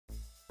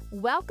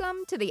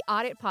Welcome to the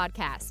Audit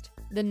Podcast,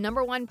 the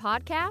 #1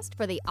 podcast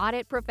for the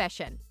audit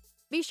profession.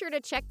 Be sure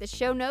to check the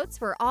show notes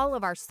for all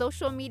of our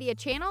social media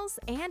channels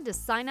and to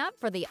sign up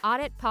for the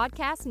Audit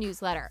Podcast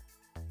newsletter.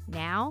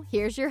 Now,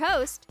 here's your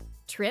host,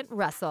 Trent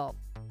Russell.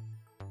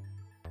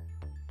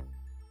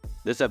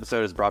 This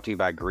episode is brought to you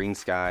by Green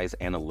Skies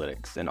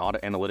Analytics, an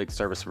audit analytics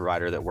service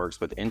provider that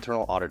works with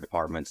internal audit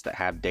departments that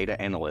have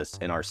data analysts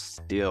and are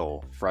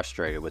still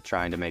frustrated with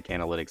trying to make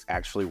analytics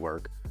actually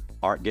work,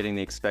 aren't getting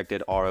the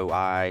expected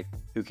ROI,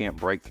 who can't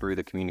break through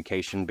the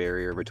communication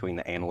barrier between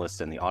the analysts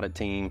and the audit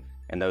team,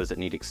 and those that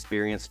need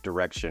experienced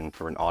direction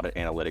for an audit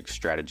analytics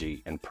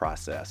strategy and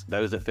process.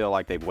 Those that feel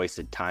like they've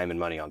wasted time and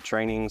money on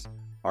trainings,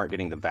 aren't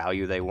getting the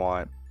value they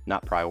want,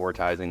 not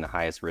prioritizing the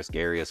highest risk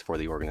areas for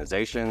the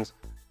organizations,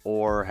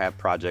 or have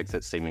projects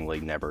that seemingly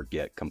never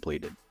get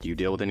completed. Do you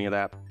deal with any of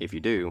that? If you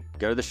do,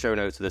 go to the show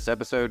notes of this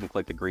episode and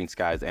click the Green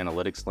Skies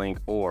Analytics link,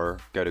 or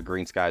go to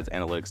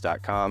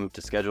greenskiesanalytics.com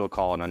to schedule a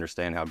call and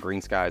understand how Green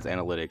Skies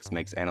Analytics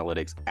makes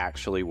analytics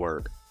actually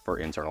work for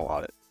internal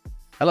audit.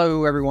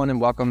 Hello, everyone,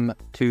 and welcome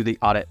to the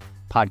Audit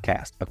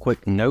Podcast. A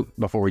quick note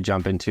before we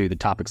jump into the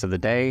topics of the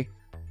day.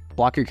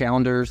 Block your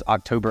calendars,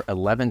 October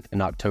 11th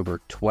and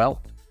October 12th.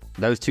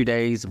 Those 2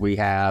 days, we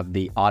have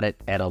the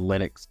Audit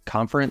Analytics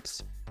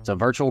Conference. It's a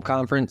virtual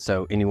conference,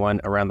 so anyone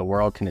around the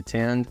world can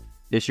attend.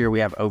 This year, we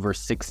have over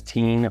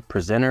 16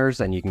 presenters,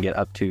 and you can get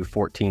up to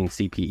 14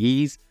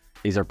 CPEs.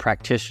 These are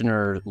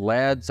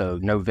practitioner-led, so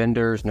no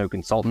vendors, no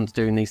consultants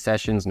doing these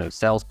sessions, no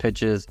sales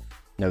pitches,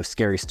 no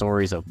scary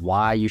stories of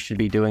why you should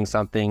be doing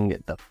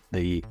something.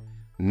 The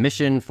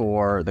mission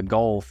for the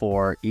goal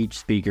for each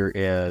speaker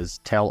is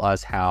tell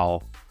us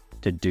how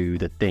to do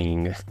the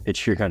thing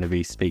that you're going to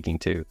be speaking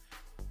to.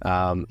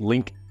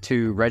 Link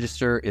to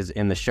register is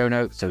in the show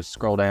notes, so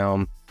scroll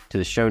down to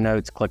the show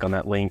notes, click on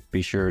that link,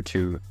 be sure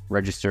to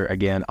register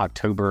again,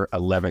 October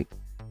 11th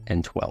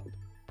and 12th.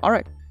 All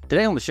right,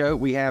 today on the show,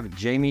 we have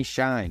Jami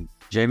Shine.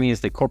 Jami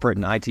is the Corporate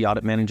and IT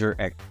Audit Manager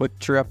at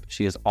QuikTrip.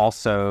 She has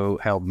also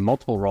held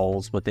multiple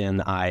roles within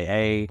the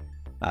IAA,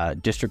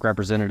 District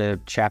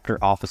Representative, Chapter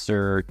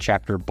Officer,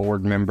 Chapter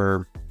Board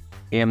Member,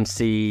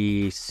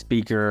 MC,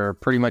 Speaker,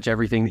 pretty much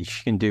everything that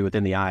you can do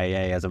within the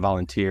IAA as a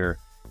volunteer,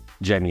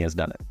 Jami has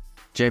done it.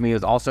 Jami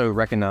is also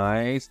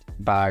recognized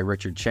by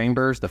Richard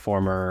Chambers, the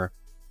former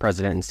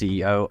president and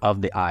CEO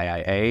of the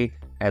IIA,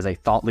 as a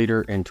thought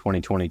leader in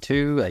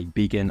 2022, a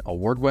Beacon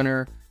Award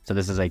winner. So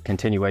this is a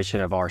continuation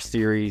of our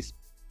series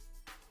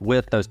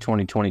with those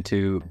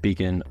 2022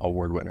 Beacon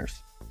Award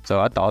winners.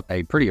 So I thought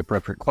a pretty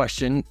appropriate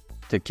question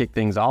to kick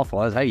things off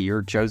was, hey,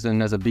 you're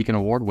chosen as a Beacon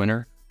Award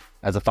winner,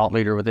 as a thought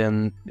leader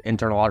within the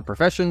internal audit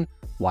profession.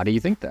 Why do you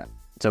think that?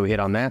 So we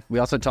hit on that. We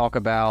also talk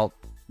about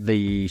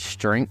the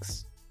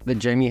strengths that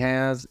Jami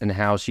has and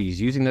how she's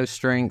using those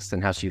strengths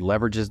and how she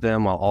leverages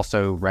them while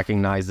also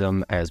recognize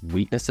them as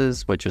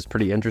weaknesses, which is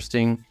pretty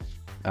interesting.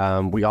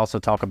 We also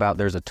talk about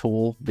there's a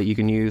tool that you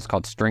can use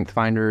called Strength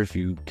Finders.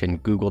 You can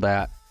Google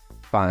that,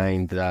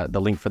 find the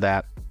link for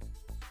that,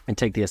 and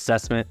take the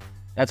assessment.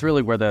 That's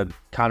really where the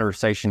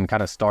conversation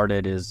kind of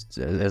started is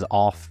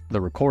off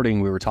the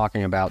recording. We were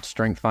talking about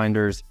Strength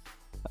Finders.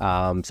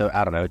 So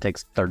I don't know, it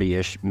takes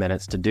 30-ish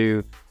minutes to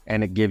do,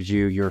 and it gives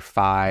you your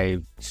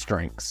 5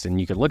 strengths. And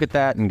you can look at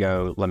that and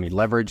go, let me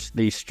leverage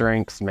these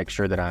strengths, make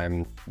sure that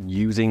I'm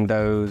using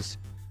those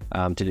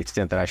to the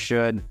extent that I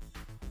should.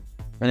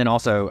 And then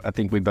also, I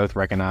think we both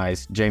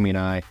recognize, Jami and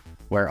I,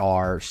 where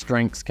our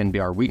strengths can be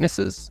our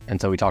weaknesses.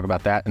 And so we talk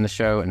about that in the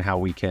show and how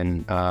we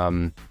can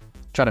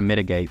try to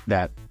mitigate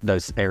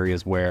those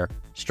areas where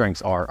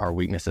strengths are our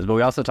weaknesses. But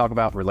we also talk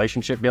about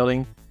relationship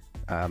building.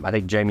 I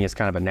think Jami is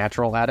kind of a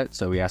natural at it,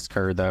 so we asked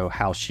her, though,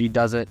 how she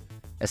does it,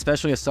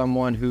 especially as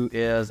someone who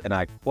is, and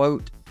I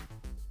quote,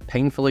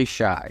 painfully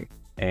shy.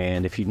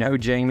 And if you know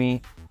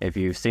Jami, if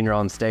you've seen her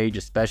on stage,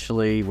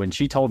 especially when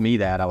she told me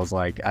that, I was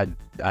like,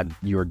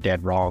 you were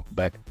dead wrong.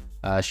 But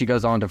she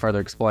goes on to further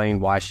explain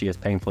why she is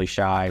painfully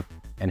shy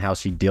and how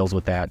she deals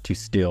with that to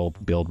still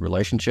build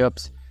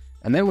relationships.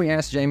 And then we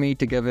asked Jami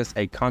to give us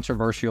a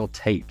controversial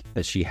take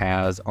that she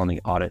has on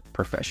the audit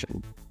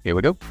profession. Here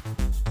we go.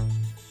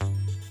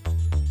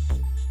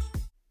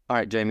 All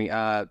right, Jami.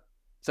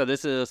 So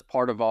this is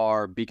part of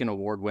our Beacon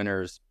Award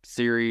winners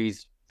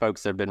series.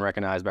 Folks have been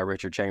recognized by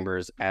Richard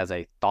Chambers as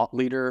a thought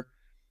leader.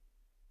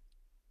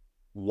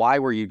 Why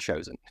were you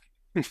chosen?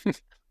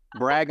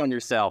 Brag on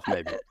yourself,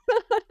 maybe.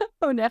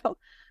 Oh,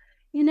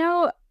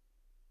 no.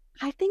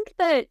 I think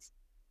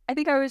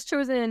I was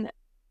chosen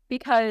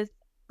because,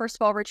 first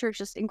of all, Richard's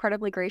just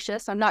incredibly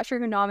gracious. I'm not sure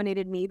who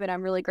nominated me, but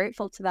I'm really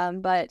grateful to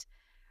them. But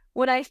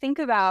when I think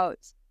about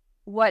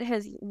what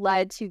has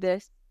led to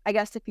this, I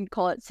guess if you'd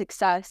call it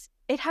success,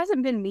 it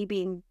hasn't been me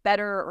being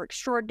better or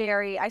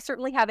extraordinary. I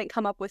certainly haven't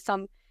come up with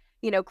some,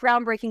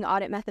 groundbreaking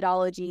audit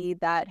methodology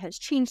that has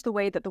changed the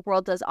way that the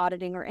world does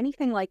auditing or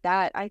anything like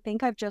that. I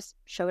think I've just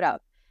showed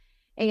up.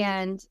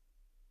 And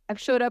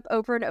I've showed up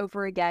over and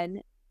over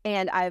again,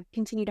 and I've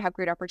continued to have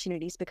great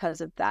opportunities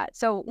because of that.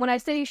 So when I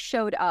say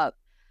showed up,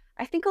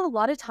 I think a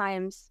lot of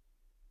times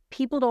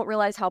people don't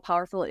realize how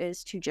powerful it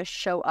is to just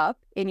show up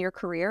in your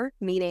career,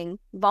 meaning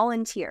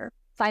volunteer,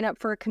 sign up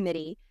for a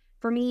committee.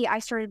 For me, I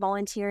started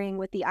volunteering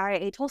with the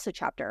IIA Tulsa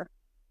chapter.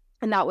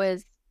 And that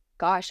was,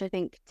 gosh, I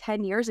think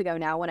 10 years ago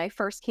now. When I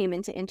first came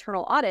into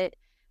internal audit,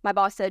 my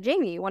boss said,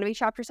 Jami, you want to be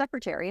chapter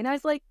secretary? And I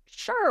was like,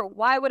 sure,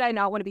 why would I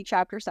not want to be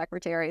chapter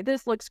secretary?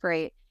 This looks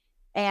great.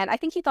 And I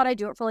think he thought I'd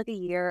do it for like a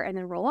year and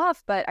then roll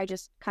off, but I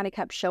just kind of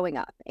kept showing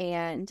up.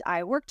 And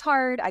I worked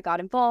hard, I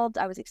got involved,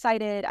 I was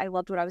excited, I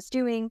loved what I was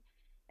doing.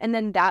 And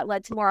then that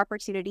led to more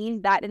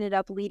opportunities. That ended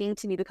up leading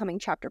to me becoming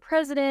chapter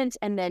president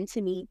and then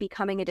to me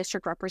becoming a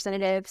district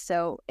representative.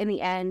 So in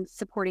the end,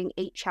 supporting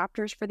 8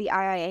 chapters for the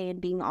IIA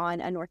and being on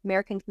a North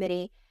American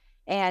committee.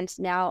 And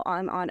now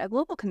I'm on a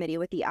global committee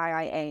with the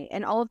IIA.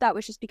 And all of that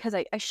was just because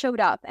I showed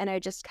up and I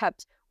just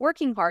kept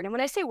working hard. And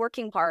when I say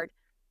working hard,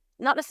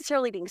 not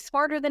necessarily being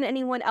smarter than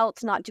anyone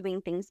else, not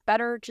doing things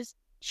better, just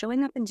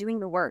showing up and doing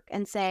the work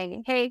and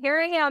saying, hey, here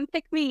I am,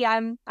 pick me.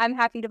 I'm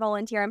happy to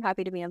volunteer. I'm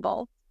happy to be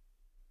involved.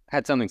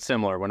 Had something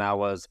similar when I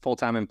was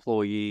full-time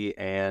employee,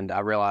 and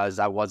I realized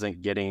I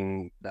wasn't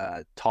getting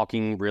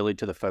talking really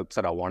to the folks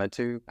that I wanted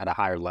to at a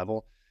higher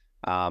level,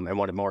 and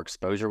wanted more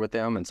exposure with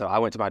them. And so I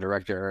went to my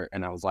director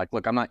and I was like,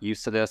 look, I'm not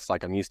used to this.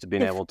 Like, I'm used to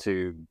being able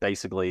to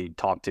basically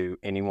talk to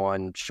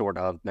anyone short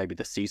of maybe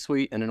the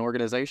C-suite in an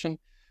organization.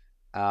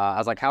 I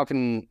was like, how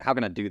can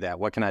I do that?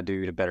 What can I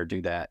do to better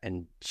do that?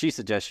 And she's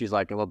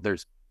like, well,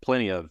 there's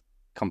plenty of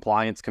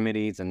compliance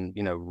committees and,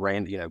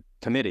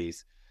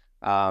 committees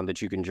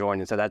that you can join.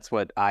 And so that's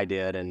what I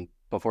did. And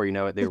before you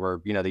know it, there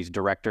were, these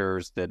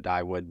directors that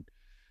I would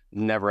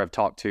never have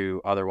talked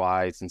to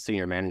otherwise, and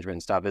senior management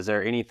and stuff. Is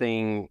there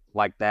anything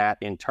like that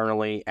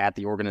internally at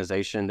the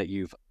organization that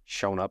you've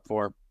shown up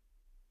for?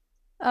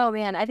 Oh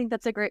man, I think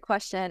that's a great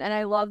question. And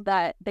I love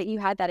that you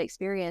had that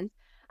experience.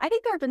 I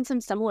think there have been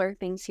some similar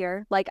things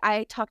here. Like,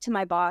 I talked to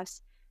my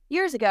boss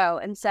years ago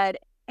and said,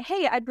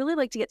 hey, I'd really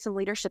like to get some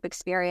leadership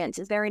experience.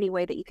 Is there any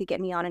way that you could get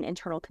me on an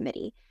internal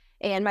committee?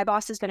 And my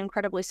boss has been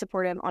incredibly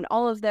supportive on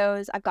all of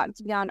those. I've gotten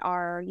to be on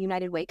our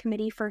United Way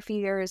committee for a few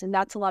years, and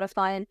that's a lot of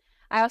fun.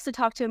 I also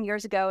talked to him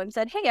years ago and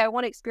said, hey, I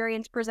want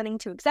experience presenting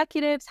to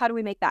executives. How do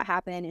we make that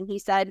happen? And he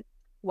said,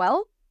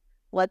 well,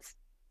 let's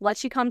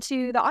you come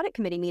to the audit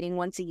committee meeting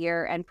once a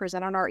year and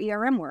present on our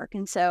ERM work.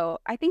 And so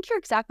I think you're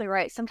exactly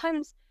right.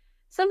 Sometimes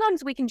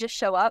we can just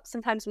show up.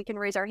 Sometimes we can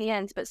raise our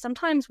hands, but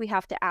sometimes we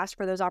have to ask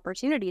for those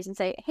opportunities and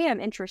say, hey, I'm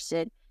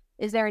interested.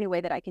 Is there any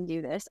way that I can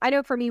do this? I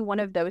know for me,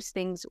 one of those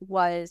things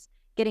was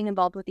getting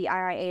involved with the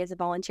IIA as a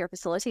volunteer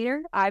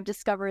facilitator. I've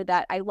discovered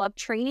that I love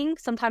training.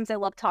 Sometimes I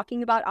love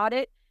talking about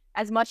audit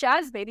as much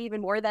as, maybe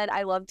even more than,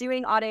 I love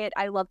doing audit.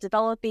 I love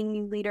developing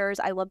new leaders.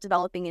 I love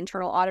developing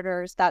internal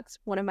auditors. That's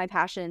one of my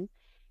passions.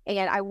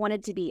 And I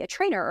wanted to be a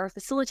trainer or a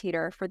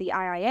facilitator for the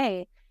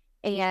IIA.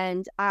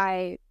 And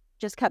I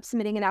just kept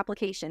submitting an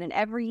application. And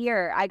every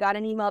year I got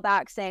an email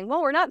back saying,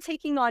 well, we're not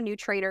taking on new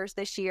trainers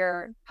this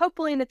year.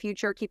 Hopefully in the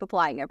future, keep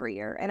applying every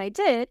year. And I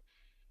did.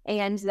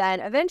 And then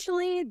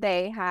eventually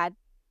they had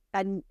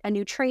a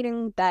new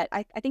training that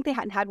I think they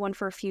hadn't had one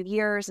for a few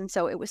years. And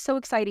so it was so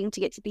exciting to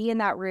get to be in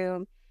that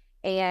room.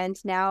 And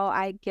now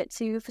I get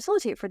to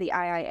facilitate for the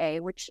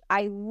IIA, which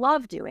I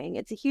love doing.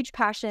 It's a huge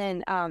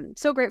passion.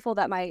 So grateful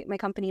that my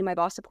company, my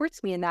boss,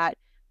 supports me in that.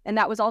 And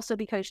that was also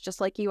because,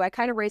 just like you, I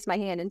kind of raised my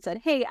hand and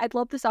said, hey, I'd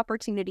love this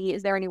opportunity.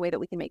 Is there any way that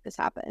we can make this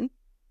happen?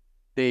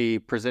 The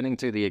presenting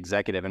to the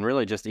executive and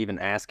really just even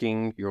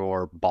asking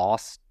your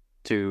boss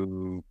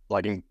to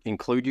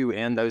include you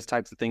in those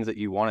types of things that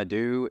you want to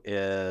do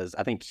is,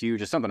 I think,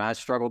 huge. It's something I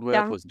struggled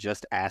with, was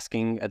just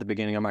asking at the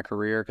beginning of my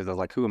career, because I was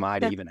like, who am I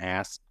to even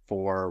ask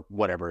for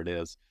whatever it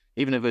is?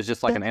 Even if it was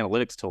just like an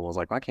analytics tool, I was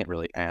like, well, I can't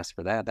really ask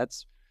for that.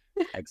 That's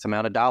X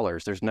amount of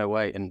dollars. There's no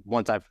way. And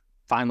once I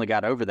finally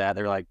got over that,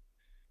 they're like,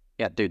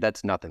 yeah, dude,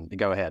 that's nothing.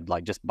 Go ahead.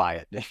 Just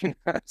buy it.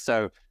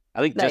 So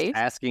I think just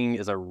asking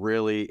is a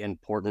really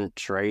important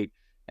trait.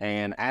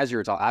 And as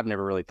you're talking, I've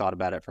never really thought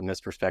about it from this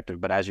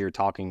perspective, but as you're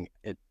talking,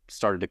 it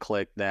started to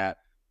click that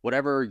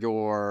whatever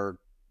your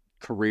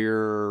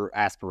career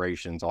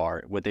aspirations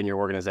are within your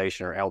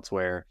organization or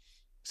elsewhere.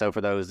 So for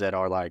those that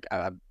are like,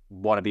 I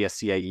want to be a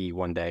CAE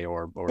one day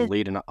or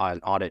lead an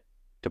audit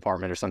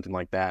department or something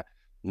like that,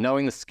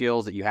 knowing the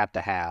skills that you have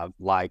to have,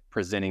 like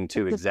presenting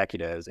to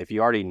executives, if you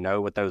already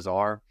know what those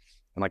are,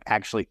 and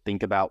actually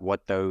think about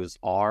what those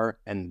are,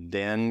 and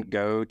then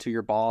go to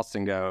your boss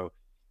and go,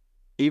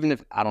 even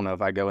if, I don't know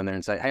if I go in there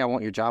and say, hey, I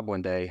want your job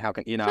one day. How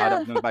can, I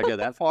don't know if I go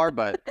that far,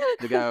 but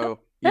to go,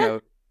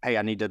 hey,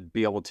 I need to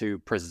be able to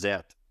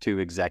present to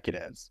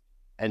executives,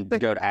 and to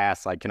go to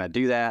ask, can I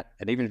do that?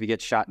 And even if you get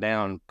shot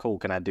down, cool.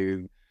 Can I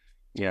do,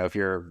 if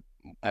you're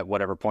at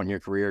whatever point in your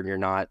career and you're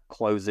not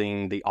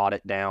closing the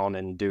audit down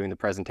and doing the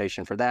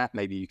presentation for that,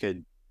 maybe you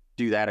could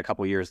do that a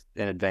couple of years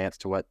in advance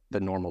to what the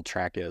normal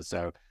track is.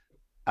 So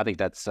I think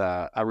that's,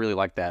 I really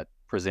like that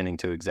presenting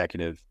to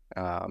executive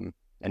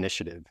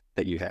initiative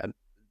that you had.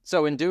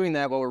 So in doing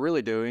that, what we're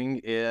really doing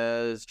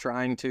is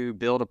trying to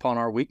build upon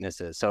our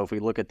weaknesses. So if we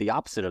look at the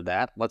opposite of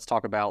that, let's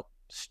talk about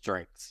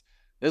strengths.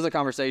 This is a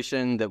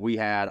conversation that we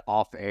had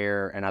off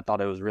air, and I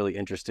thought it was really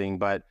interesting,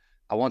 but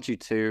I want you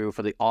to,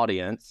 for the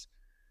audience,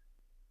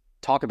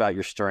 talk about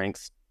your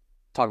strengths,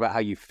 talk about how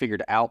you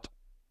figured out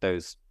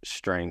those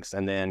strengths,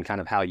 and then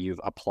kind of how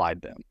you've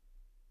applied them.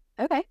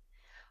 Okay.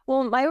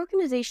 Well, my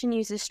organization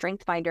uses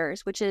Strength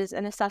Finders, which is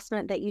an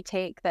assessment that you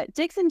take that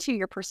digs into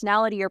your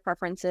personality, your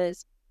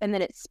preferences, and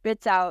then it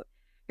spits out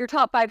your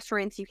top 5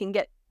 strengths. You can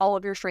get all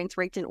of your strengths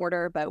ranked in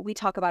order, but we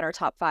talk about our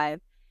top 5.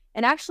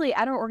 And actually,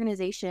 at our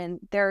organization,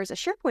 there's a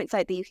SharePoint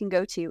site that you can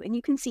go to, and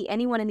you can see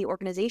anyone in the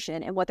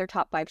organization and what their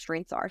top 5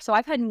 strengths are. So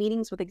I've had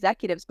meetings with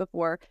executives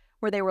before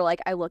where they were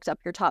like, I looked up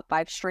your top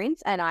 5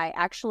 strengths, and I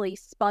actually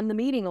spun the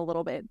meeting a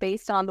little bit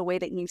based on the way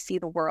that you see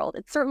the world.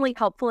 It's certainly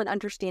helpful in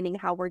understanding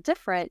how we're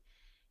different.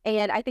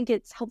 And I think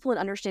it's helpful in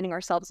understanding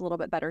ourselves a little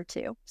bit better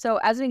too. So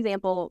as an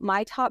example,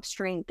 my top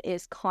strength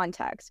is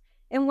context.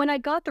 And when I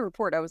got the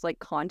report, I was like,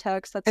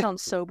 context? That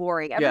sounds so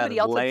boring. Everybody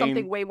else had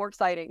something way more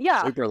exciting.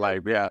 Yeah. Super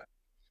lame, yeah.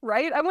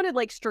 Right? I wanted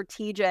like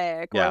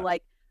strategic or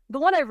like the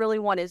one I really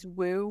want is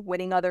woo,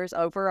 winning others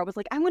over. I was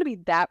like, I want to be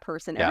that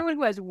person. Yeah. Everyone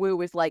who has woo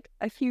is like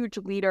a huge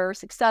leader,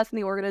 success in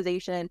the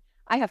organization.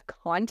 I have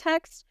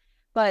context.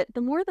 But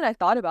the more that I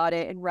thought about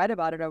it and read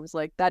about it, I was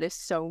like, that is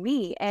so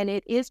me. And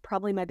it is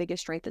probably my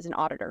biggest strength as an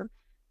auditor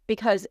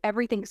because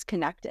everything's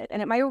connected.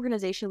 And at my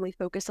organization, we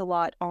focus a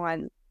lot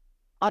on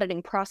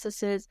auditing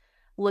processes,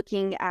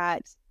 looking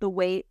at the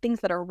way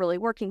things that are really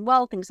working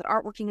well, things that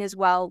aren't working as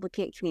well,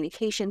 looking at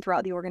communication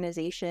throughout the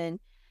organization,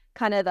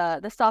 kind of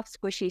the soft,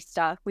 squishy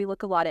stuff. We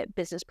look a lot at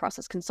business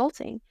process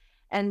consulting.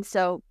 And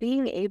so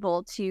being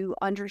able to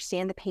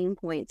understand the pain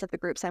points of the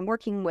groups I'm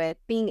working with,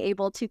 being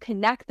able to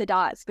connect the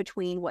dots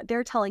between what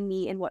they're telling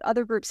me and what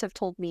other groups have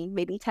told me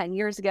maybe 10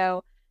 years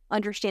ago,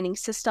 understanding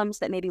systems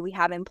that maybe we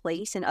have in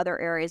place in other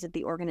areas of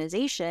the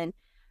organization,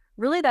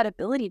 really that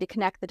ability to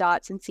connect the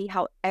dots and see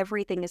how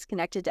everything is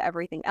connected to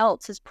everything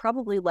else has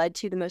probably led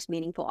to the most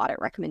meaningful audit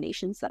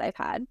recommendations that I've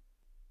had.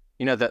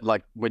 You know, that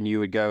like when you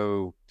would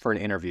go for an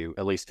interview,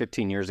 at least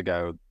 15 years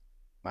ago,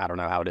 I don't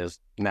know how it is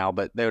now,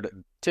 but they would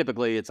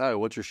typically it's, oh,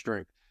 what's your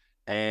strength?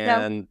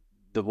 And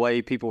the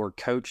way people were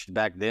coached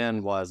back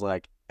then was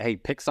like, hey,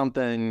 pick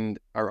something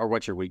or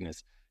what's your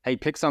weakness? Hey,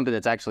 pick something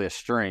that's actually a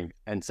strength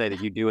and say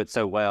that you do it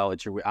so well.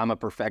 I'm a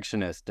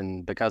perfectionist.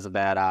 And because of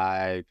that,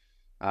 I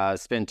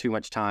spend too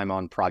much time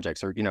on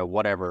projects or, you know,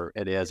 whatever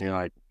it is. And you're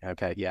like,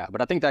 okay, yeah.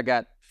 But I think that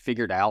got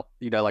figured out,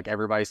 you know, like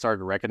everybody started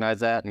to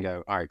recognize that and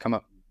go, all right, come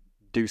up,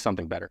 do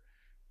something better.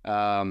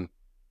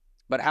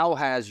 But how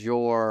has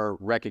your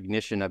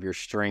recognition of your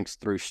strengths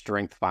through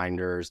Strength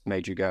Finders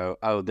made you go,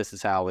 oh, this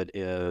is how it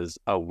is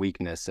a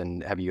weakness?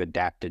 And have you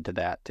adapted to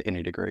that to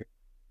any degree?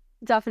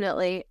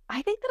 Definitely.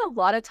 I think that a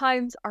lot of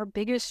times our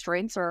biggest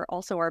strengths are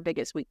also our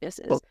biggest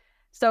weaknesses.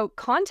 So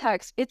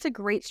context, it's a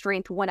great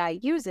strength when I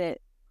use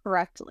it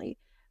correctly,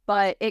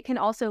 but it can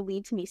also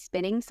lead to me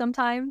spinning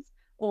sometimes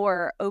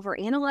or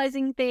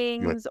overanalyzing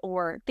things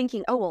or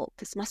thinking, oh, well,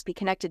 this must be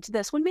connected to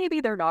this when maybe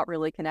they're not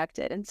really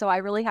connected. And so I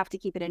really have to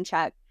keep it in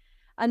check.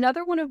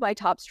 Another one of my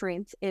top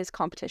strengths is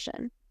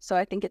competition. So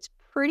I think it's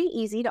pretty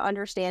easy to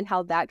understand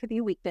how that could be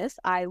a weakness.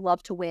 I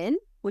love to win,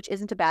 which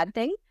isn't a bad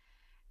thing.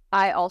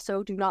 I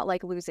also do not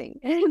like losing.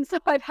 And so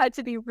I've had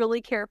to be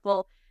really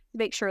careful to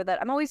make sure that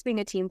I'm always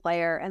being a team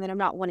player and that I'm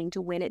not wanting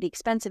to win at the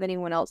expense of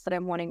anyone else, that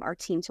I'm wanting our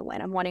team to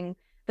win. I'm wanting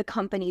the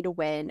company to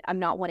win. I'm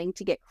not wanting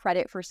to get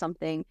credit for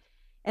something.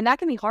 And that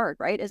can be hard,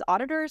 right? As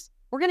auditors,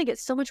 we're going to get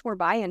so much more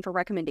buy-in for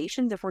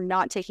recommendations if we're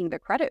not taking the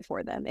credit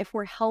for them, if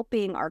we're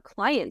helping our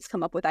clients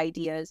come up with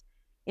ideas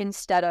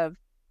instead of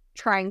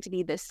trying to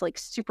be this like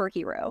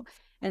superhero.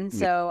 And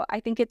so I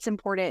think it's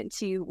important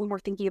to, when we're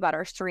thinking about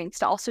our strengths,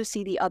 to also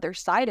see the other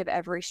side of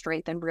every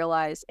strength and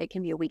realize it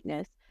can be a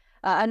weakness.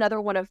 Another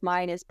one of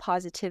mine is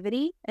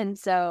positivity. And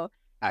so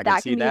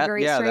that can be a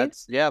great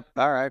strength.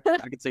 All right.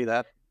 I can see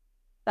that.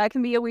 That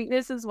can be a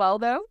weakness as well,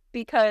 though,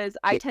 because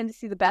I tend to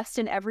see the best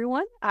in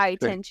everyone. I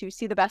tend to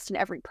see the best in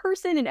every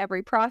person, in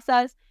every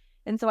process.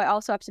 And so I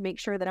also have to make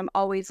sure that I'm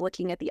always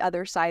looking at the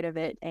other side of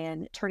it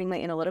and turning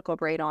my analytical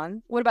brain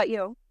on. What about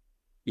you?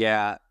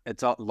 Yeah,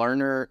 it's a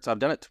learner. So I've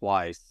done it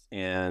twice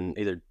in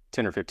either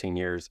 10 or 15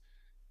 years.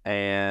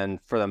 And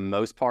for the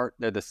most part,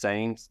 they're the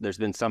same. There's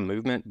been some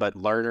movement, but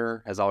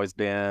learner has always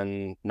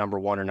been number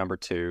 1 or number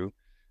 2.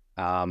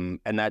 And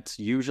that's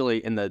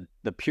usually in the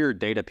pure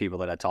data people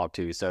that I talk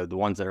to. So the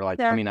ones that are like,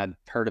 I mean, I've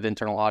heard of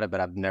internal audit,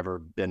 but I've never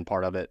been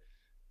part of it.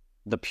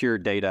 The pure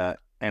data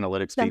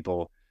analytics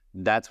people,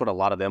 that's what a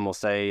lot of them will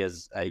say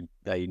is a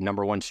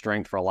number 1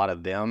 strength for a lot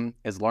of them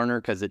is learner,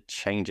 because it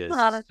changes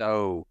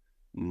so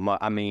much.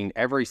 I mean,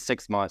 every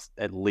 6 months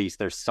at least,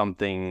 there's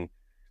something,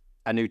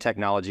 a new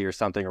technology or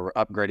something, or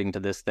upgrading to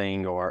this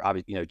thing, or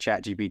you know,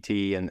 Chat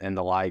GPT and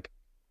the like,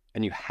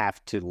 and you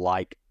have to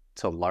like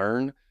to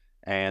learn.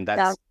 And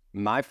that's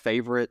my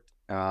favorite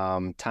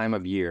time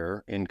of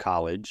year in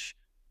college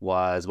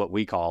was what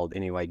we called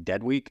anyway,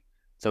 dead week.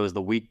 So it was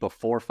the week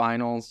before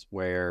finals,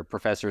 where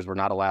professors were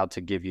not allowed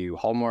to give you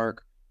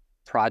homework,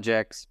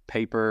 projects,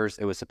 papers.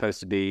 It was supposed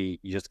to be,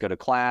 you just go to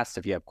class.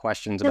 If you have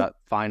questions about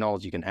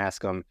finals, you can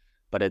ask them,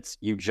 but it's,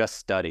 you just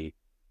study.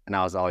 And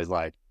I was always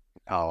like,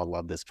 oh, I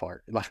love this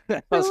part.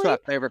 That was Really? my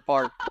favorite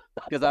part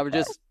because I would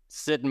just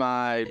sit in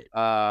my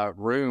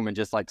room and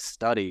just like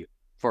study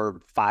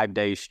for 5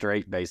 days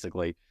straight,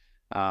 basically.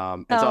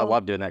 And so I Oh,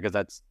 love doing that because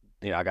that's,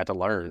 I got to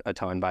learn a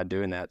ton by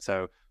doing that.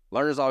 So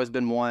learner's always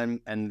been one.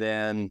 And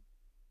then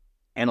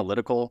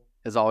analytical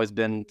has always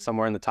been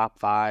somewhere in the top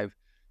 5.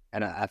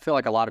 And I feel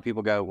like a lot of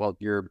people go, well,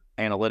 you're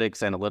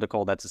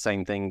analytical, that's the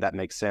same thing, that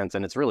makes sense.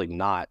 And it's really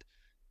not.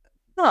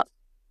 huh.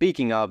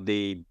 Speaking of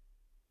the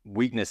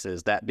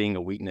weaknesses, that being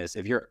a weakness,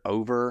 if you're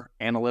over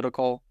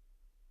analytical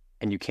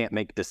and you can't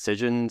make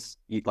decisions,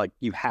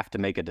 you have to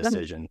make a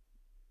decision,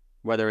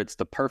 whether it's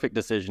the perfect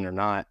decision or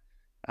not.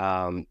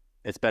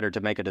 It's better to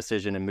make a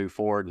decision and move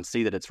forward and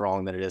see that it's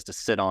wrong than it is to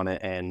sit on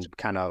it and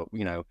kind of,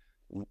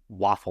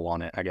 waffle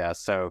on it, I guess.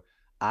 So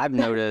I've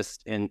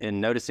noticed in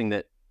noticing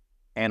that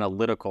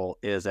analytical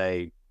is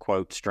a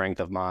quote strength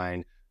of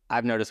mine.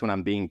 I've noticed when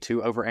I'm being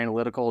too over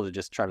analytical to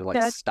just try to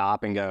Yeah.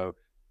 stop and go,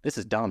 this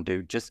is dumb,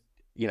 dude. Just,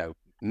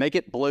 make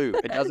it blue.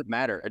 It doesn't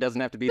matter. It doesn't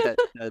have to be that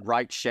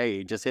right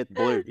shade. Just hit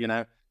blue,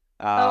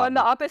 Oh, I'm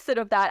the Um, opposite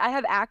of that. I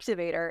have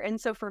activator. And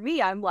so for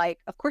me, I'm like,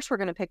 of course we're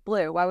going to pick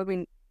blue. Why would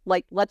we,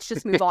 let's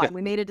just move on.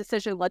 We made a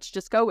decision. Let's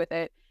just go with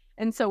it.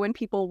 And so when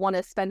people want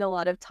to spend a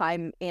lot of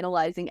time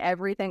analyzing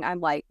everything, I'm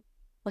like,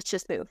 let's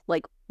just move.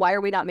 Why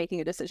are we not making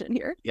a decision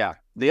here? yeah.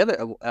 The other,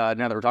 now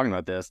that we're talking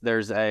about this,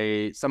 there's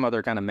some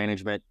other kind of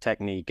management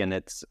technique, and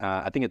it's,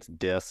 I think it's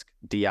DISC,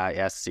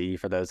 DISC,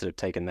 for those that have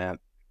taken that.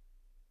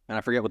 And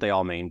I forget what they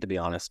all mean, to be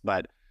honest.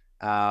 But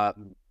for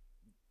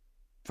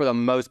the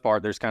most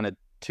part, there's kind of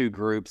 2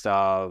 groups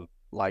of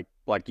like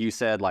you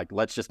said,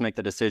 let's just make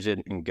the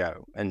decision and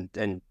go. And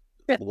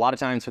Yeah. a lot of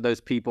times for those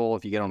people,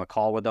 if you get on a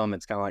call with them,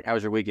 it's kind of like, how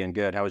was your weekend?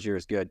 Good. How was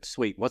yours? Good.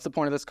 Sweet. What's the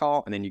point of this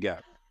call? And then you go.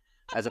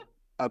 As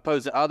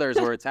opposed to others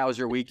where it's, how was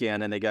your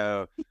weekend? And they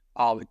go,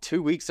 oh,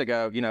 2 weeks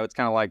ago, it's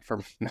kind of like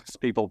for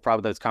most people,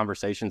 probably those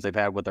conversations they've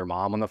had with their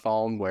mom on the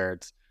phone where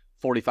it's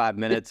 45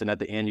 minutes. And at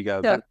the end you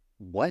go, Yeah.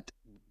 what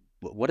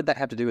did that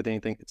have to do with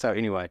anything? So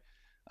anyway,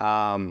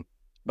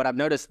 but I've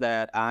noticed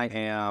that I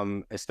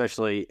am,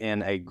 especially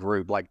in a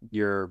group,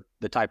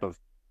 the type of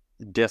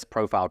DISC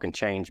profile can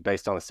change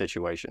based on the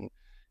situation.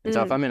 And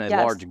so if I'm in a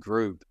yes. large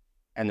group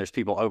and there's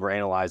people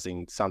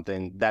overanalyzing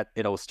something, that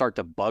it'll start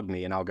to bug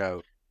me and I'll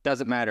go,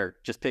 doesn't matter,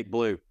 just pick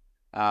blue.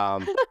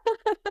 But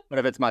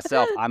if it's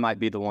myself, I might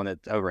be the one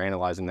that's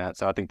overanalyzing that.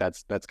 So I think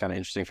that's kind of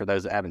interesting for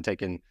those that haven't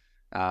taken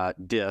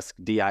DISC,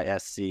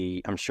 DISC.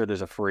 I'm sure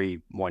there's a free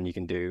one you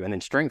can do. And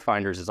then Strength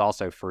Finders is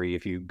also free.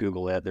 If you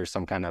Google it, there's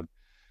some kind of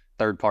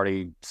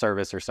third-party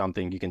service or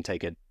something. You can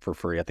take it for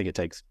free. I think it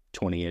takes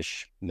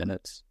 20-ish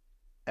minutes.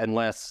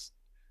 Unless,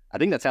 I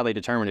think that's how they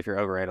determine if you're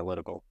over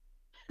analytical.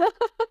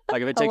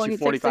 Like if it How takes long you it takes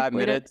to 45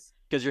 complete it. minutes,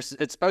 because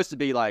it's supposed to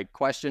be like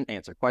question,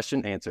 answer.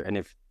 And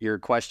if your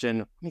question,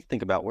 let me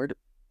think about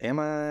am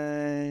I?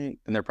 And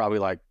they're probably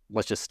like,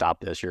 let's just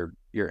stop this. You're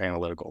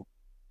analytical.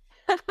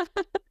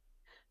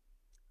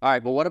 All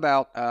right. Well, what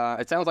about,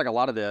 it sounds like a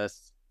lot of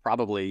this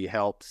probably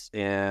helps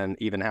in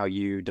even how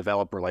you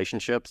develop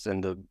relationships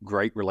and the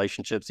great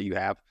relationships that you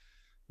have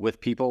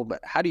with people. But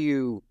how do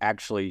you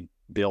actually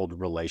build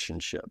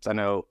relationships? I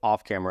know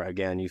off camera,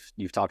 again,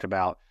 you've talked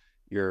about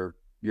you're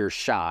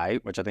shy,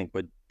 which I think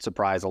would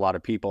surprise a lot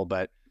of people.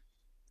 But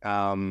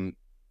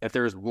if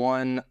there's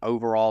one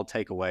overall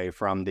takeaway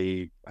from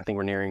I think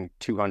we're nearing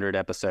 200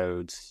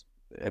 episodes.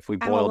 If we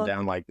boiled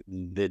down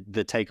the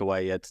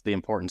takeaway, it's the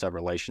importance of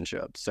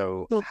relationships.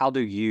 So how do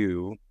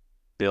you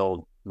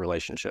build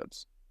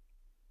relationships?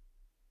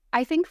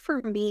 I think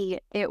for me,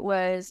 it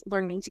was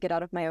learning to get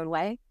out of my own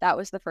way. That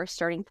was the first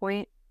starting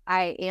point.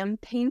 I am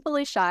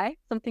painfully shy,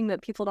 something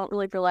that people don't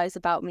really realize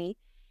about me.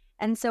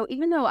 And so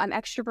even though I'm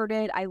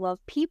extroverted, I love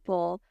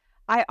people,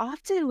 I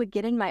often would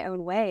get in my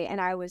own way. And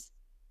I was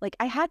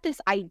I had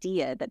this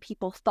idea that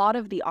people thought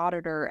of the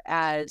auditor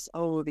as,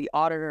 oh, the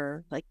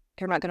auditor,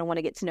 they're not going to want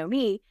to get to know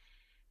me.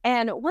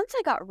 And once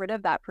I got rid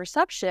of that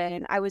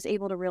perception, I was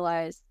able to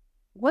realize,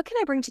 what can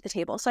I bring to the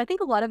table? So I think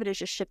a lot of it is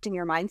just shifting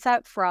your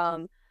mindset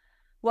from,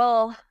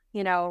 well,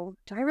 do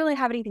I really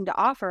have anything to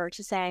offer,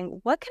 to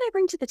saying, what can I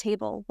bring to the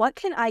table? What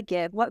can I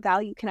give? What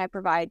value can I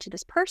provide to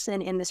this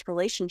person in this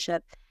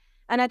relationship?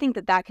 And I think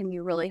that can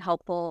be really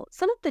helpful.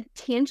 Some of the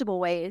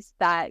tangible ways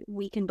that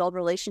we can build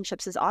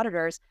relationships as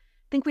auditors,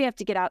 I think we have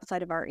to get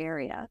outside of our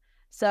area.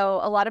 So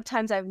a lot of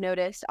times I've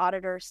noticed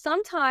auditors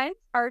sometimes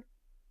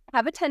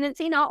have a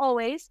tendency, not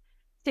always,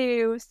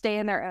 to stay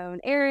in their own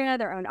area,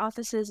 their own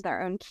offices,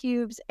 their own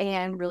cubes,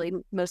 and really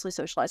mostly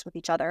socialize with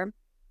each other.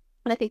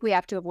 And I think we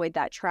have to avoid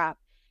that trap.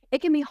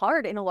 It can be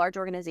hard in a large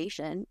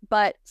organization,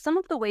 but some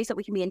of the ways that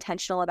we can be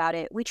intentional about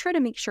it, we try to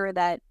make sure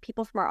that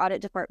people from our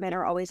audit department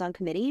are always on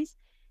committees,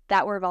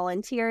 that we're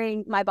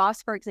volunteering. My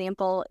boss, for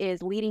example,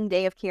 is leading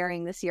Day of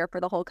Caring this year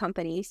for the whole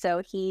company.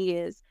 So he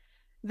is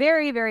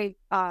very, very,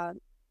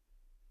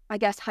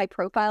 high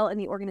profile in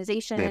the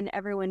organization.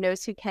 Everyone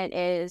knows who Kent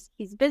is.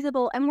 He's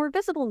visible, and we're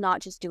visible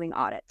not just doing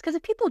audits. Because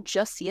if people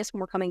just see us when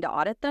we're coming to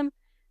audit them,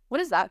 What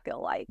does that feel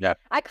like? Yeah.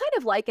 I kind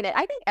of liken it.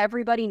 I think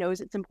everybody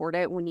knows it's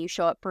important when you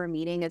show up for a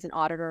meeting as an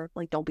auditor.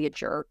 Like, don't be a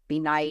jerk, be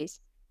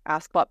nice,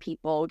 ask about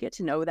people, get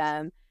to know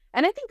them.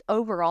 And I think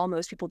overall,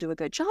 most people do a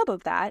good job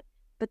of that.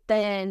 But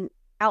then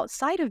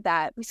outside of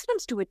that, we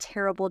sometimes do a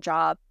terrible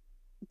job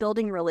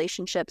building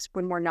relationships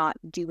when we're not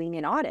doing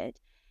an audit.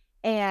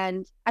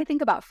 And I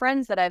think about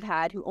friends that I've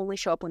had who only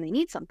show up when they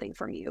need something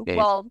from you. Yeah.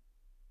 Well,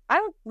 I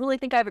don't really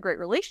think I have a great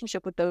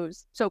relationship with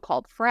those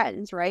so-called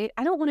friends, right?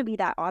 I don't want to be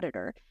that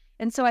auditor.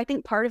 And so I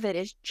think part of it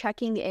is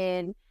checking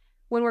in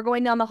when we're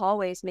going down the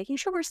hallways, making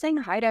sure we're saying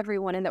hi to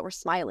everyone and that we're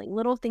smiling,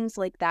 little things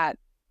like that.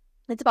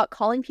 It's about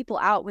calling people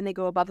out when they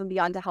go above and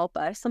beyond to help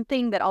us.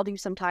 Something that I'll do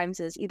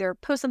sometimes is either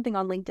post something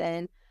on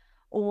LinkedIn,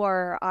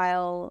 or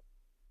I'll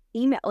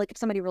email, like if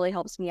somebody really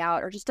helps me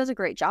out or just does a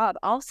great job,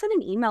 I'll send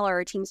an email or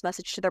a Teams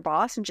message to their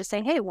boss and just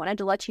say, hey, wanted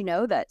to let you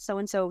know that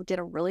so-and-so did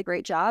a really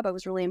great job. I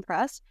was really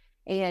impressed.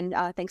 And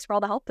thanks for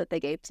all the help that they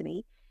gave to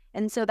me.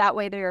 And so that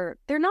way they're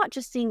not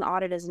just seeing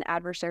audit as an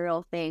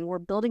adversarial thing. We're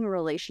building a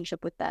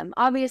relationship with them.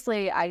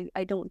 Obviously, I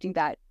don't do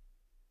that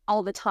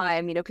all the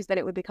time, because then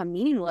it would become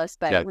meaningless.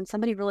 But when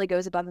somebody really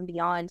goes above and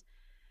beyond,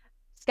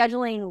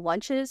 scheduling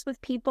lunches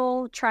with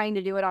people, trying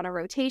to do it on a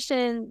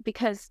rotation,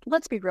 because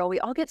let's be real, we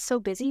all get so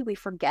busy, we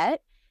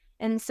forget.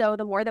 And so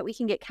the more that we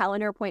can get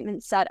calendar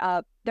appointments set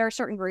up, there are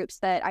certain groups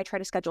that I try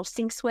to schedule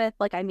syncs with,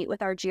 like I meet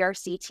with our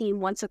GRC team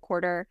once a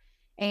quarter.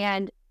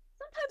 And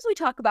sometimes we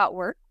talk about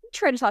work, we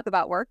try to talk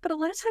about work, but a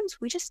lot of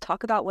times we just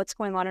talk about what's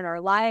going on in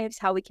our lives,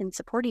 how we can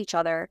support each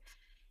other.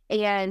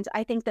 And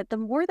I think that the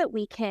more that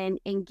we can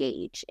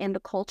engage in the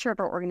culture of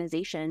our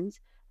organizations,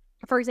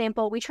 for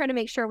example, we try to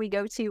make sure we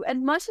go to, as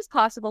much as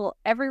possible,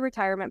 every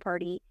retirement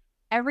party,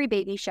 every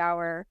baby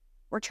shower.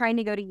 We're trying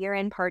to go to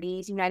year-end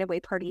parties, United Way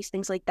parties,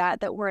 things like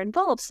that we're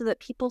involved so that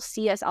people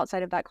see us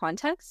outside of that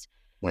context.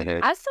 As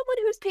someone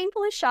who's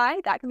painfully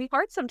shy, that can be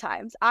hard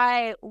sometimes.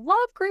 I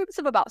love groups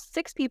of about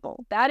 6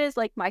 people. That is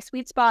like my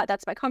sweet spot.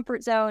 That's my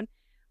comfort zone.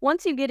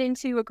 Once you get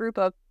into a group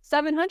of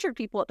 700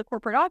 people at the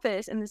corporate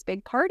office in this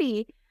big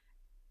party,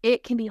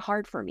 it can be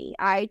hard for me.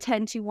 I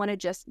tend to want to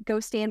just go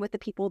stand with the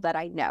people that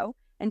I know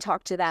and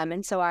talk to them.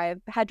 And so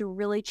I've had to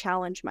really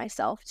challenge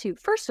myself to,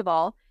 first of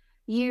all,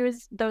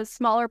 use those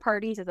smaller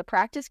parties as a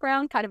practice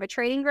ground, kind of a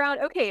training ground.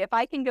 Okay, if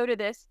I can go to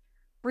this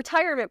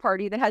retirement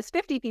party that has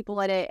 50 people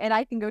in it and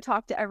I can go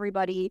talk to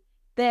everybody,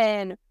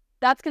 then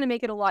that's going to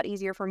make it a lot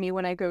easier for me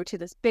when I go to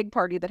this big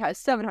party that has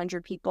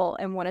 700 people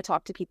and want to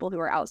talk to people who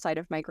are outside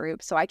of my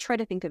group. So I try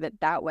to think of it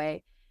that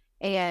way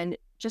and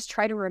just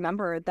try to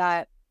remember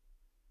that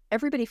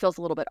everybody feels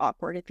a little bit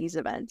awkward at these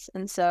events.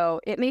 And so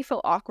it may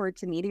feel awkward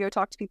to me to go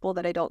talk to people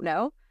that I don't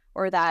know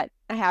or that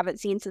I haven't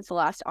seen since the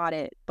last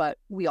audit, but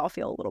we all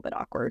feel a little bit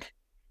awkward.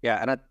 Yeah.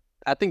 And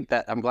I think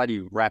that I'm glad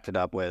you wrapped it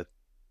up with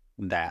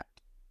that.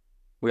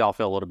 We all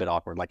feel a little bit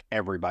awkward, like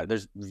everybody.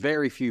 There's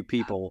very few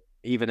people,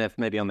 even if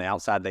maybe on the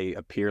outside they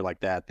appear like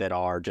that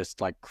are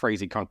just like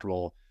crazy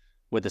comfortable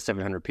with the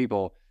 700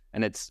 people.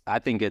 And I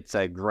think it's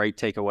a great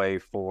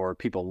takeaway for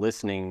people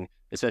listening,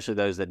 especially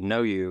those that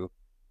know you,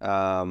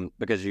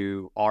 because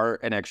you are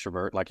an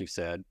extrovert, like you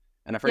said.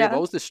 And I forget,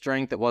 what was the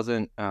strength that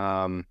wasn't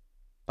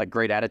like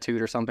great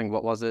attitude or something?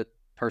 What was it?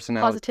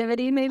 Personality?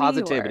 Positivity, maybe?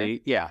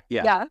 Positivity. Yeah.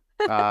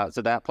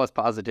 So that plus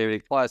positivity,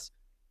 plus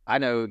I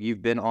know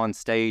you've been on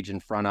stage in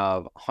front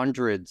of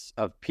hundreds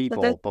of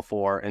people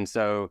before. And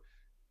so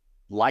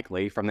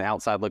likely from the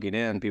outside looking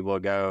in, people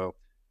would go,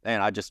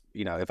 man, I just,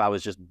 if I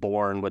was just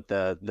born with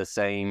the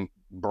same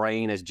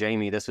brain as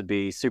Jami, this would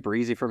be super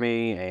easy for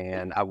me.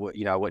 And I would,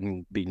 I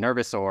wouldn't be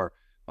nervous or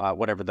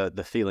whatever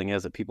the feeling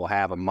is that people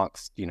have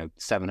amongst,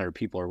 700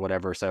 people or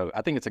whatever. So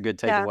I think it's a good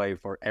takeaway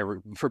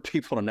for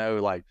people to know,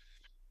 like,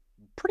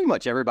 pretty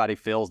much everybody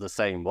feels the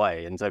same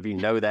way. And so if you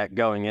know that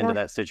going into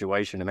that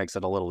situation, it makes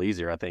it a little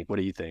easier, I think. What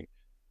do you think?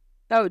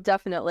 Oh,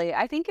 definitely.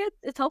 I think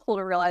it's helpful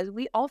to realize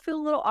we all feel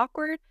a little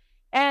awkward,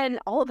 and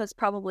all of us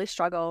probably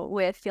struggle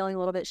with feeling a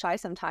little bit shy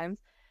sometimes.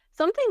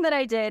 Something that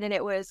I did, and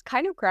it was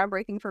kind of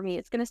groundbreaking for me,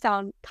 it's going to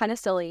sound kind of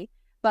silly,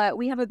 but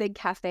we have a big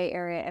cafe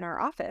area in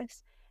our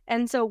office.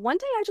 And so one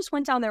day I just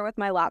went down there with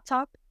my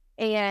laptop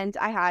and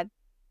I had,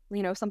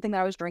 something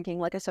that I was drinking,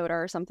 like a soda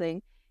or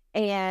something,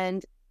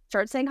 and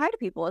started saying hi to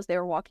people as they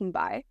were walking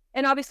by.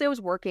 And obviously I was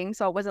working,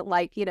 so I wasn't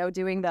like,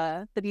 doing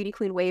the beauty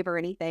queen wave or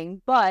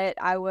anything, but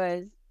I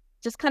was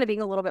just kind of being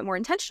a little bit more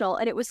intentional.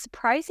 And it was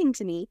surprising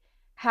to me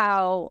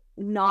how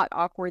not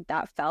awkward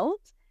that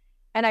felt.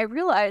 And I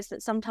realized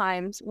that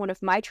sometimes one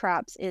of my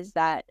traps is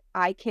that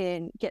I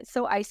can get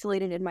so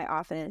isolated in my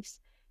office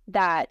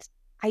that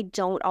I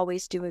don't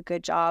always do a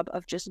good job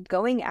of just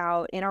going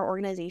out in our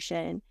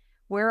organization.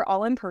 We're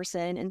all in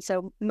person.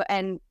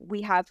 And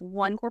we have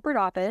one corporate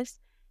office.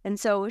 And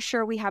so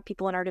sure, we have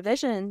people in our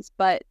divisions,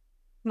 but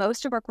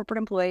most of our corporate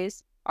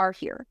employees are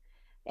here.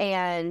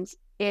 And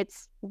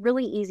it's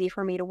really easy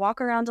for me to walk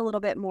around a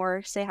little bit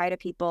more, say hi to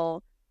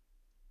people,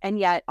 and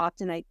yet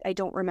often I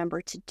don't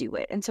remember to do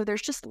it. And so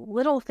there's just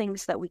little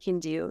things that we can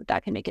do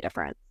that can make a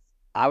difference.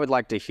 I would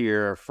like to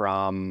hear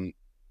from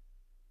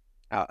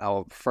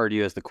I'll refer to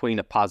you as the queen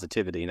of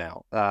positivity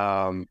now.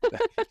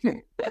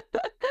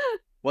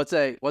 What's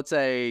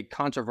a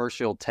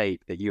controversial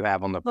take that you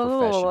have on the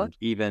profession,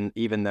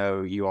 even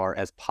though you are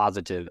as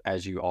positive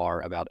as you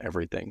are about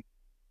everything?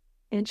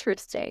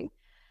 Interesting.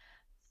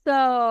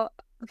 So,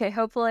 okay,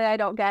 hopefully I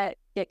don't get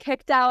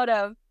kicked out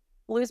of,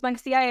 lose my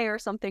CIA or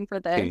something for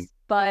this,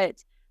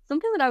 but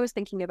something that I was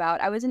thinking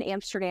about, I was in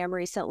Amsterdam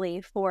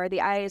recently for the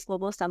IA's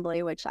Global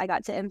Assembly, which I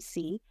got to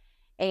MC,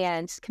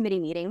 and committee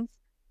meetings.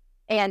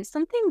 And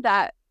something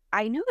that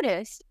I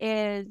noticed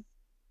is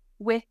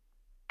with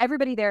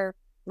everybody there,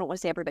 I don't want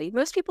to say everybody,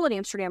 most people in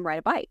Amsterdam ride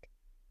a bike.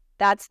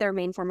 That's their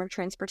main form of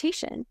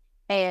transportation,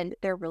 and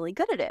they're really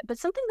good at it. But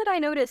something that I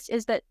noticed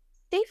is that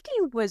safety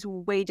was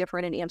way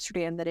different in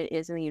Amsterdam than it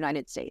is in the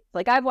United States.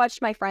 Like, I've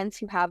watched my friends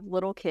who have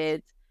little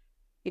kids,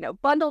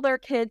 bundle their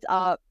kids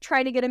up,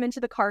 trying to get them into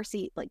the car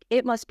seat. Like,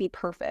 it must be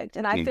perfect.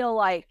 And I feel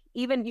like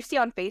even you see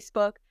on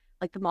Facebook,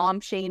 like the mom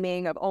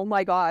shaming of, oh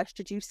my gosh,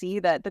 did you see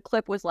that the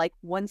clip was like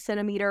 1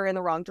 centimeter in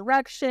the wrong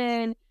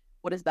direction?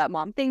 What is that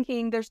mom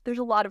thinking? There's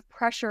a lot of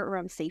pressure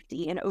around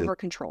safety and over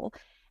control.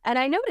 And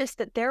I noticed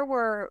that there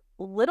were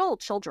little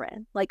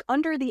children, like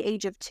under the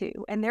age of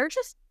 2, and they're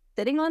just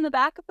sitting on the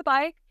back of the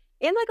bike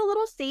in like a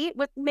little seat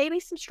with maybe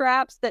some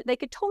straps that they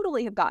could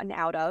totally have gotten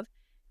out of.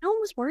 No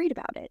one was worried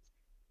about it.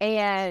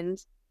 And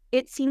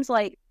it seems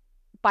like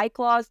bike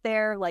laws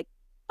there, like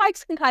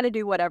bikes can kind of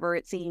do whatever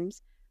it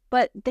seems,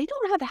 but they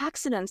don't have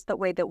accidents the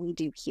way that we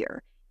do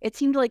here. It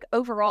seemed like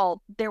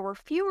overall there were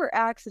fewer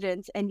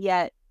accidents, and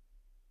yet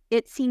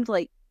it seemed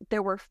like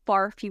there were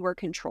far fewer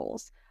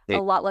controls, a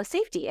lot less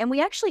safety. And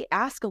we actually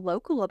asked a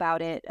local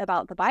about it,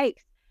 about the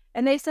bikes,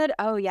 and they said,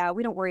 oh yeah,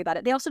 we don't worry about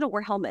it. They also don't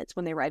wear helmets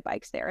when they ride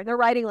bikes there. They're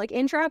riding like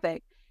in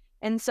traffic.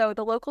 And so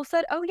the local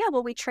said, oh yeah,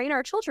 well, we train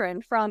our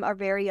children from a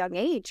very young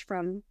age,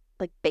 from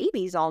like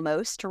babies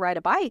almost, to ride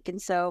a bike.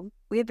 And so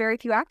we have very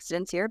few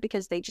accidents here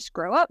because they just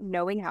grow up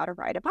knowing how to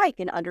ride a bike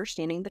and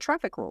understanding the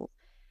traffic rules.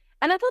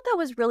 And I thought that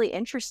was really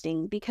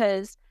interesting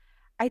because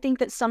I think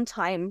that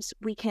sometimes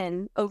we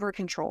can over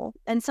control.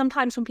 And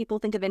sometimes when people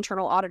think of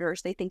internal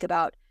auditors, they think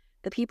about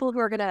the people who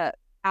are going to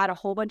add a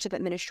whole bunch of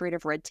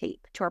administrative red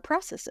tape to our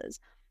processes.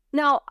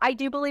 Now, I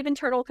do believe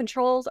internal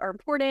controls are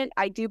important.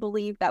 I do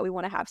believe that we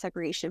want to have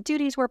segregation of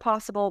duties where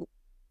possible.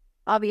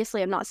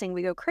 Obviously, I'm not saying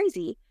we go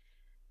crazy,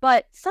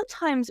 but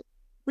sometimes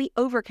we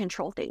over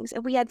control things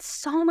and we add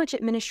so much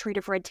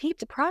administrative red tape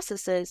to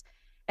processes.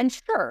 And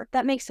sure,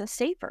 that makes us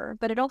safer,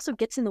 but it also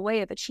gets in the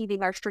way of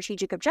achieving our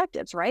strategic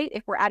objectives, right?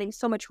 If we're adding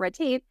so much red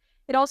tape,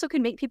 it also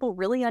can make people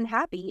really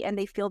unhappy and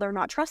they feel they're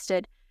not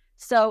trusted.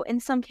 So in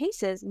some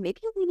cases,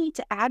 maybe we need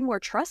to add more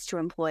trust to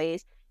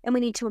employees and we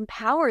need to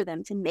empower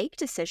them to make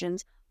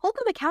decisions, hold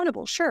them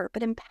accountable, sure,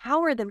 but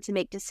empower them to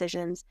make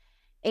decisions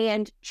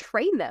and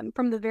train them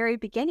from the very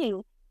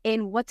beginning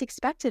in what's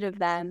expected of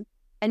them,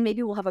 and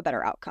maybe we'll have a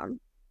better outcome.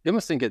 You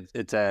almost think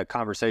it's a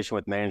conversation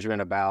with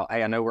management about,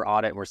 hey, I know we're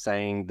audit and we're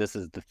saying this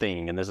is the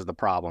thing and this is the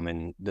problem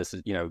and this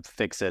is,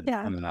 fix it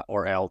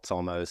or else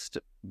almost.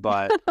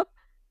 But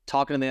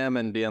talking to them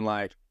and being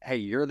like, hey,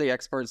 you're the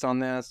experts on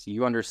this.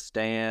 You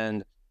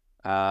understand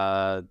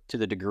to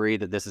the degree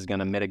that this is going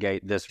to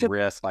mitigate this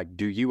risk. Like,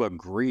 do you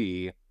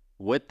agree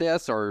with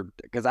this? Or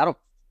because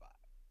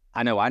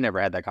I know I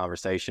never had that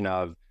conversation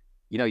of,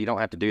 you don't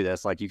have to do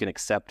this. Like, you can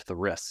accept the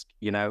risk,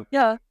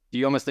 Yeah. Do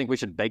you almost think we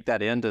should bake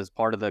that in as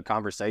part of the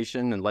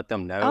conversation and let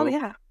them know? Oh,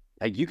 yeah.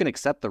 Hey, you can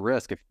accept the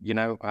risk if,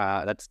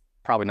 that's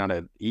probably not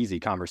an easy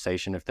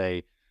conversation if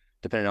they,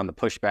 depending on the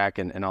pushback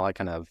and all that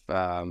kind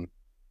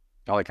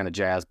of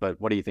jazz.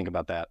 But what do you think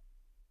about that?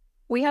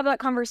 We have that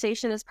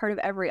conversation as part of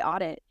every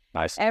audit.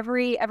 Nice.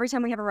 Every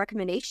time we have a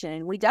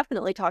recommendation, we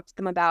definitely talk to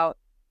them about,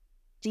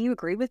 do you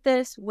agree with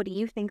this? What do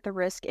you think the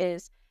risk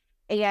is?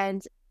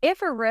 And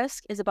if a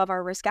risk is above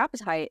our risk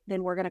appetite,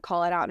 then we're going to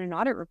call it out in an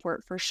audit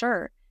report for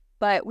sure.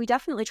 But we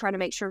definitely try to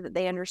make sure that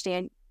they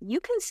understand you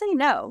can say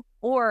no,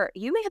 or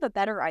you may have a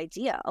better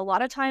idea. A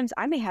lot of times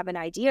I may have an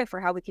idea for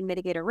how we can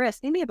mitigate a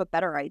risk. They may have a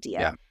better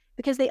idea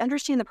because they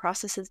understand the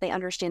processes, they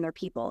understand their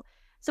people.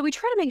 So we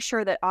try to make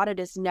sure that audit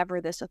is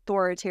never this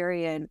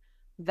authoritarian,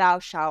 thou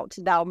shalt,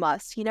 thou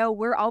must.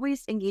 We're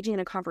always engaging in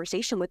a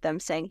conversation with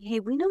them saying, hey,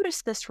 we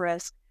noticed this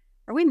risk.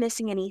 Are we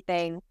missing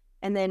anything?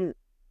 And then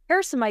here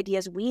are some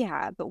ideas we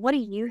have, but what do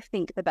you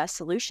think the best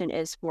solution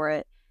is for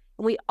it?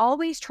 And we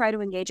always try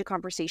to engage a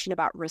conversation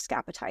about risk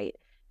appetite.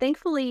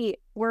 Thankfully,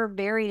 we're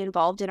very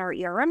involved in our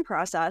ERM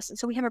process, and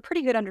so we have a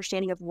pretty good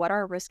understanding of what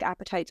our risk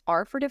appetites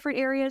are for different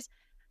areas.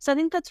 So I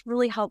think that's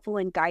really helpful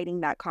in guiding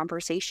that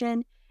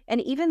conversation.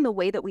 And even the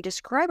way that we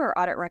describe our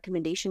audit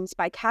recommendations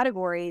by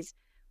categories,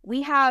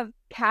 we have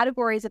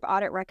categories of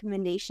audit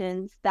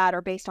recommendations that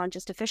are based on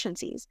just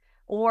efficiencies,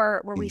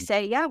 or where we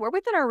say, yeah, we're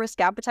within our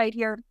risk appetite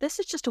here. This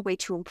is just a way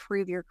to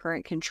improve your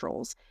current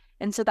controls.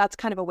 And so that's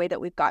kind of a way that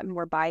we've gotten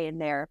more buy-in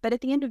there. But at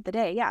the end of the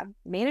day,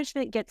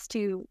 management gets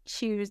to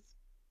choose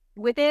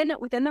within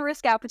the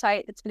risk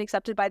appetite that's been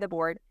accepted by the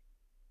board.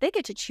 They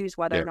get to choose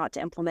whether or not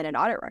to implement an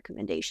audit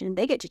recommendation.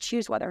 They get to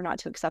choose whether or not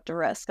to accept a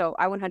risk. So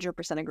I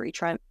 100% agree,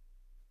 Trent.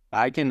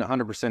 I can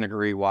 100%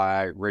 agree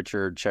why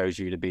Richard chose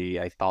you to be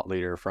a thought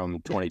leader from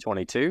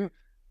 2022,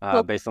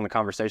 based on the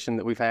conversation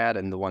that we've had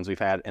and the ones we've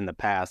had in the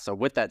past. So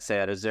with that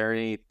said, is there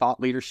any thought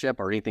leadership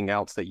or anything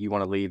else that you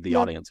want to leave the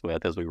audience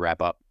with as we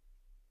wrap up?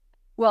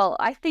 Well,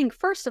 I think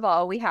first of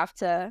all, we have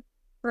to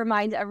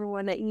remind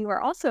everyone that you are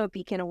also a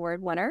Beacon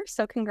Award winner.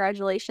 So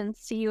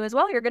congratulations to you as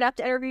well. You're going to have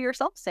to interview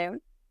yourself soon.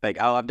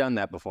 I've done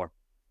that before.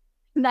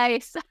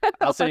 Nice.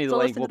 I'll send you the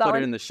link. We'll put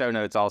it in the show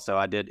notes also.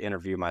 I did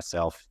interview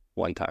myself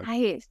one time.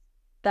 Nice.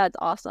 That's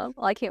awesome.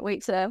 Well, I can't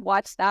wait to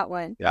watch that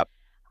one. Yep.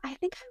 I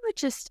think I would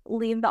just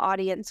leave the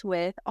audience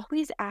with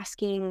always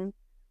asking,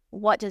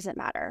 what does it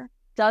matter?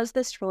 Does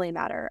this really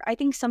matter? I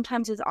think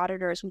sometimes as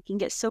auditors, we can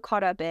get so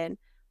caught up in,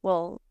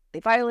 well, they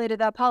violated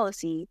that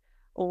policy,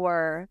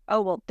 or,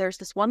 oh, well, there's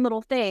this one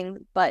little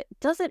thing, but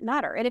does it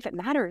matter? And if it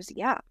matters,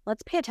 yeah,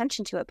 let's pay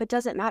attention to it, but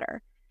does it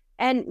matter?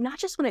 And not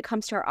just when it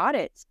comes to our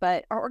audits,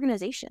 but our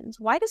organizations.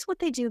 Why does what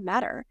they do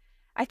matter?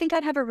 I think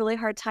I'd have a really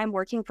hard time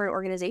working for an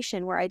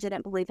organization where I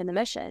didn't believe in the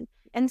mission.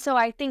 And so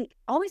I think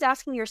always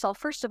asking yourself,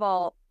 first of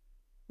all,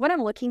 what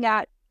I'm looking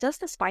at, does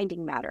this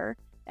finding matter?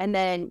 And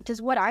then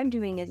does what I'm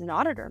doing as an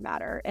auditor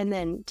matter? And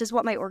then does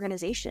what my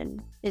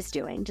organization is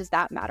doing, does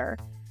that matter?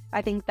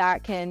 I think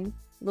that can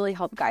really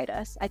help guide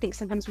us. I think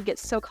sometimes we get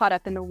so caught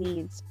up in the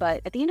weeds,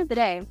 but at the end of the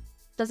day, it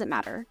doesn't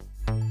matter.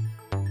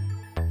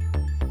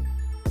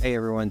 Hey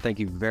everyone, thank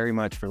you very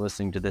much for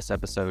listening to this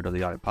episode of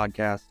the Audit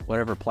Podcast.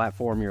 Whatever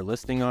platform you're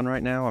listening on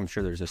right now, I'm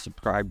sure there's a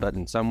subscribe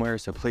button somewhere,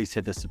 so please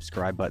hit the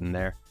subscribe button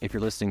there. If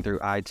you're listening through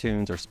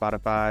iTunes or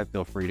Spotify,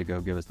 feel free to go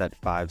give us that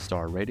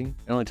 5-star rating.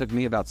 It only took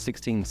me about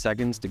 16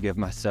 seconds to give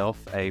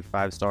myself a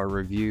 5-star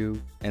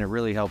review, and it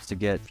really helps to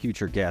get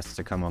future guests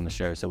to come on the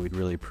show, so we'd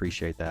really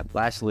appreciate that.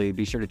 Lastly,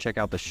 be sure to check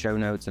out the show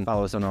notes and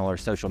follow us on all our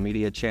social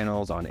media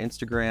channels on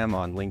Instagram,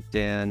 on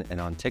LinkedIn,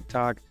 and on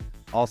TikTok.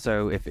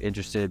 Also, if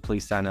interested,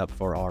 please sign up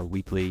for our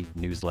weekly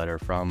newsletter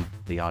from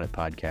the Audit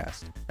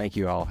Podcast. Thank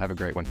you all. Have a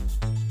great one.